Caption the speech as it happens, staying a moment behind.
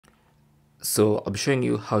So I'll be showing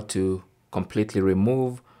you how to completely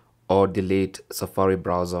remove or delete Safari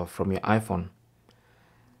browser from your iPhone.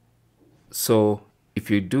 So if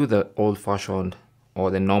you do the old-fashioned or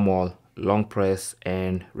the normal long press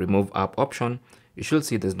and remove app option, you should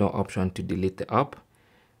see there's no option to delete the app.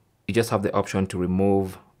 You just have the option to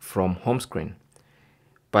remove from home screen.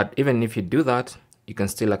 But even if you do that, you can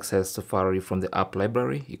still access Safari from the app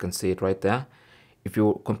library. You can see it right there. If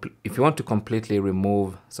you want to completely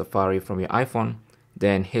remove Safari from your iPhone,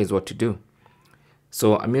 then here's what to do.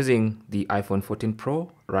 So I'm using the iPhone 14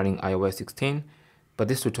 Pro running iOS 16, but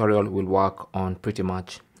this tutorial will work on pretty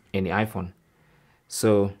much any iPhone.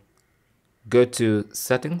 So go to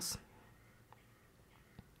Settings.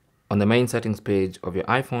 On the main settings page of your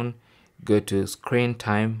iPhone, go to Screen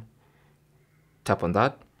Time, tap on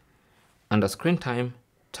that. Under Screen Time,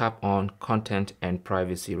 tap on Content and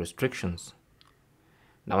Privacy Restrictions.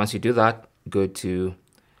 Now once you do that, go to,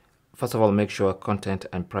 first of all, make sure Content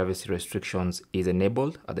and Privacy Restrictions is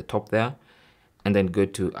enabled at the top there, and then go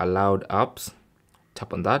to Allowed Apps,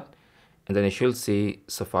 tap on that, and then you should see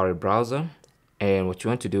Safari browser, and what you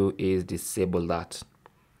want to do is disable that.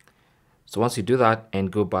 So once you do that and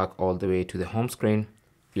go back all the way to the home screen,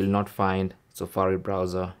 you'll not find Safari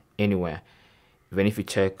browser anywhere. Even if you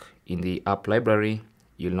check in the app library,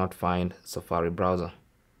 you'll not find Safari browser.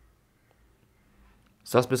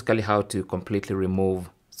 So that's basically how to completely remove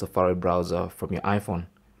Safari browser from your iPhone.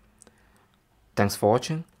 Thanks for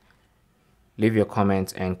watching. Leave your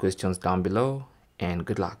comments and questions down below, and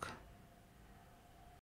good luck.